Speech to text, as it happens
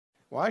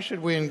Why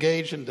should we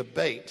engage in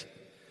debate,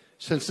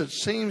 since it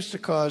seems to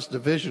cause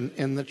division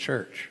in the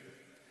church?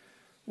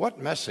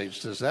 What message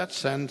does that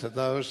send to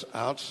those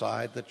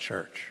outside the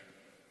church?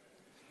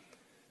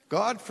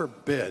 God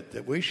forbid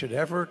that we should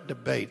ever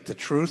debate the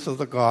truth of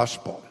the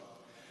gospel,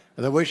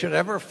 and that we should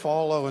ever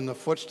follow in the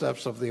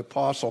footsteps of the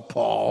Apostle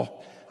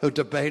Paul, who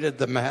debated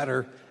the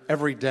matter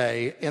every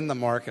day in the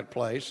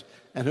marketplace,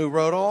 and who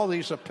wrote all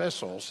these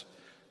epistles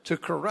to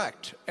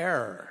correct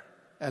error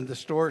and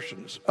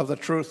distortions of the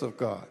truth of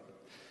God.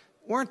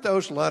 Weren't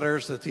those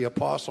letters that the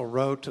apostle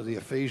wrote to the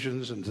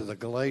Ephesians and to the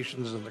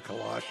Galatians and the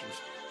Colossians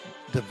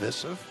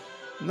divisive?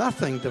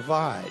 Nothing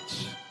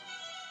divides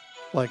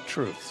like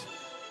truth.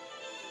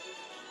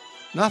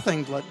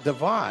 Nothing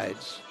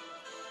divides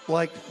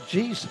like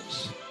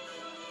Jesus.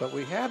 But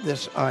we have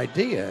this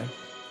idea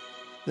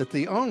that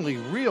the only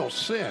real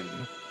sin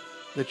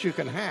that you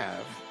can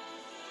have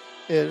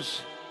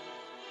is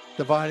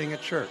dividing a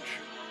church.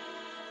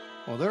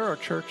 Well, there are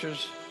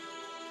churches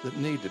that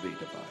need to be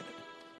divided.